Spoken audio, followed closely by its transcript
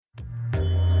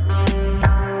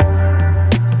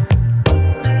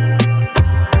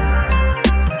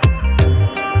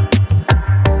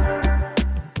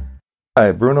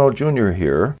Hi, Bruno Jr.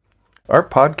 here. Our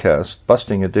podcast,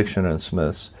 Busting Addiction and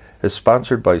Myths, is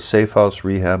sponsored by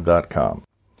SafeHouseRehab.com.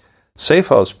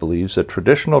 SafeHouse believes that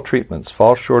traditional treatments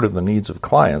fall short of the needs of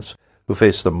clients who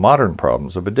face the modern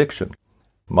problems of addiction.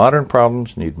 Modern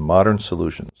problems need modern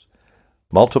solutions.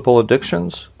 Multiple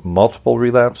addictions, multiple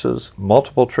relapses,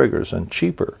 multiple triggers, and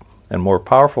cheaper and more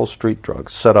powerful street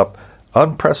drugs set up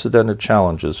unprecedented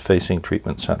challenges facing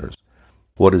treatment centers.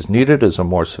 What is needed is a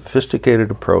more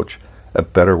sophisticated approach, a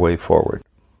better way forward.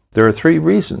 There are 3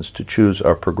 reasons to choose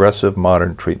our progressive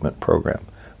modern treatment program.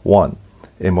 1,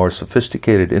 a more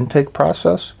sophisticated intake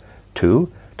process.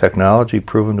 2, technology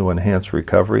proven to enhance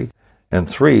recovery. And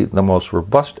 3, the most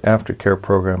robust aftercare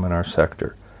program in our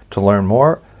sector. To learn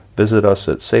more, visit us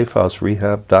at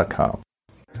SafeHouseRehab.com.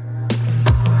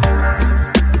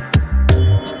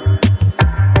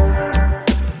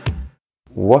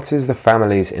 What is the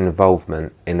family's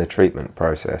involvement in the treatment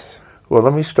process? Well,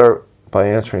 let me start by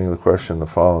answering the question the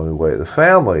following way. The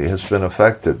family has been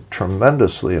affected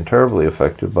tremendously and terribly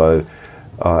affected by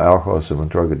alcoholism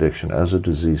and drug addiction as a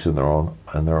disease in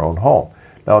their own home.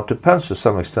 Now, it depends to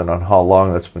some extent on how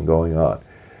long that's been going on.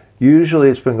 Usually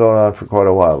it's been going on for quite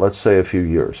a while, let's say a few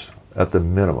years, at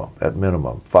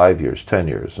minimum, 5 years, 10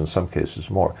 years, in some cases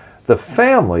more. The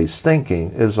family's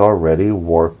thinking is already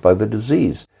warped by the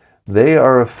disease. They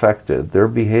are affected, their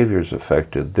behavior is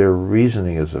affected, their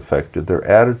reasoning is affected, their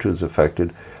attitude is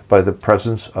affected by the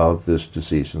presence of this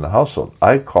disease in the household.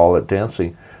 I call it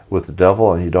dancing with the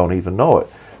devil and you don't even know it.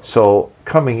 So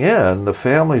coming in, the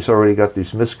family's already got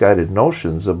these misguided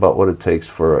notions about what it takes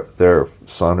for their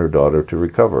son or daughter to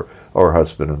recover, or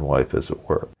husband and wife as it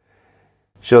were.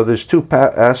 So there's 2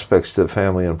 aspects to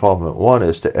family involvement. One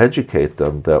is to educate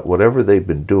them that whatever they've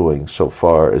been doing so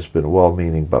far has been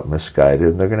well-meaning but misguided,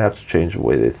 and they're going to have to change the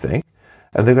way they think,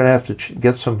 and they're going to have to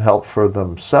get some help for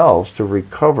themselves to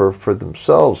recover from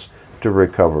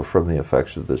the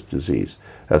effects of this disease.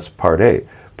 That's part A.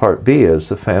 Part B is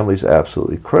the family's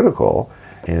absolutely critical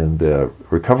in the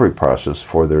recovery process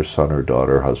for their son or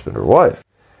daughter, husband or wife.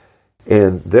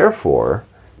 And therefore,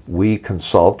 we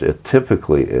consult. It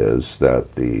typically is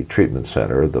that the treatment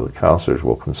center, the counselors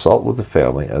will consult with the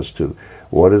family as to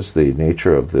what is the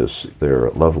nature of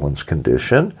their loved one's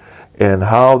condition, and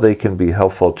how they can be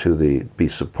be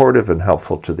supportive and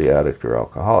helpful to the addict or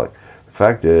alcoholic. The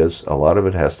fact is, a lot of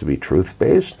it has to be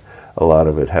truth-based. A lot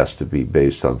of it has to be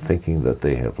based on thinking that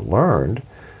they have learned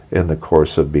in the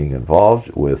course of being involved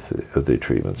with the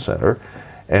treatment center.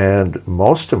 And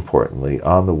most importantly,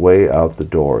 on the way out the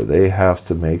door, they have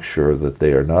to make sure that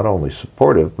they are not only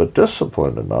supportive, but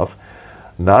disciplined enough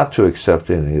not to accept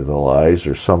any of the lies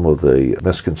or some of the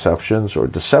misconceptions or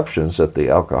deceptions that the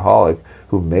alcoholic,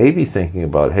 who may be thinking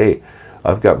about, hey,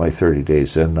 I've got my 30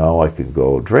 days in, now I can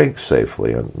go drink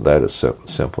safely, and that is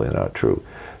simply not true.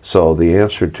 So the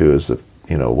answer to is,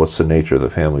 what's the nature of the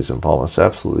family's involvement? It's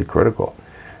absolutely critical,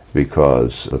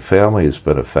 because the family has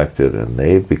been affected and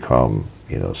they've become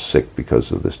sick because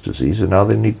of this disease, and now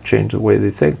they need to change the way they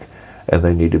think, and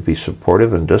they need to be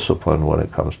supportive and disciplined when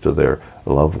it comes to their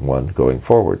loved one going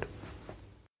forward.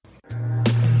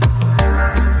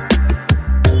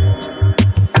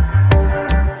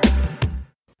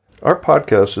 Our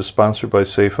podcast is sponsored by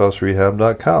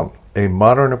SafeHouseRehab.com, a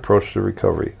modern approach to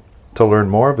recovery. To learn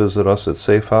more, visit us at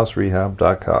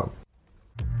SafeHouseRehab.com.